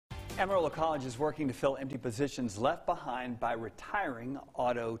Amarillo College is working to fill empty positions left behind by retiring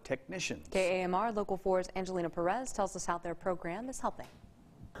auto technicians. KAMR Local 4's Angelina Perez tells us how their program is helping.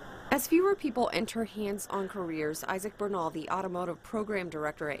 As fewer people enter hands-on careers, Isaac Bernal, the automotive program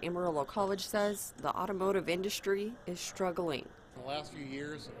director at Amarillo College, says the automotive industry is struggling. In the last few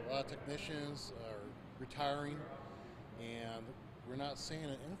years, a lot of technicians are retiring, and we're not seeing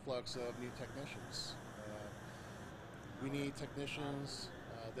an influx of new technicians. We need technicians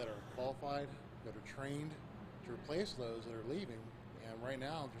that are qualified, that are trained to replace those that are leaving, and right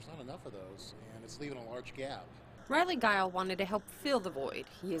now there's not enough of those, and it's leaving a large gap. Riley Guile wanted to help fill the void.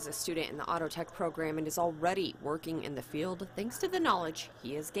 He is a student in the auto tech program and is already working in the field thanks to the knowledge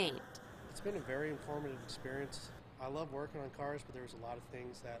he has gained. It's been a very informative experience. I love working on cars, but there was a lot of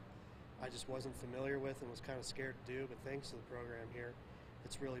things that I just wasn't familiar with and was kind of scared to do, but thanks to the program here,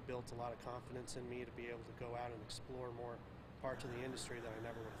 it's really built a lot of confidence in me to be able to go out and explore more parts of the industry that I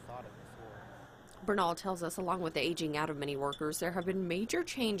never would have thought of before. Bernal tells us along with the aging out of many workers, there have been major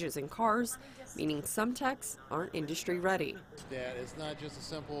changes in cars, meaning some techs aren't industry ready. That it's not just a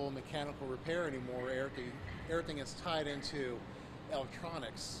simple mechanical repair anymore. Everything is tied into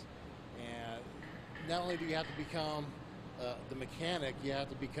electronics. And not only do you have to become the mechanic, you have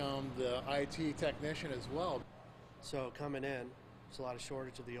to become the IT technician as well. So coming in, there's a lot of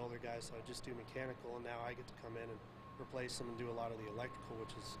shortage of the older guys, so I just do mechanical, and now I get to come in and replace them and do a lot of the electrical,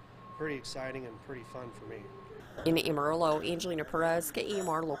 which is pretty exciting and pretty fun for me. In Amarillo, Angelina Perez,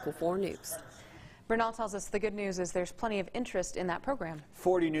 KAMR Local 4 News. Bernal tells us the good news is there's plenty of interest in that program.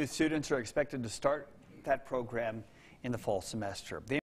 40 new students are expected to start that program in the fall semester.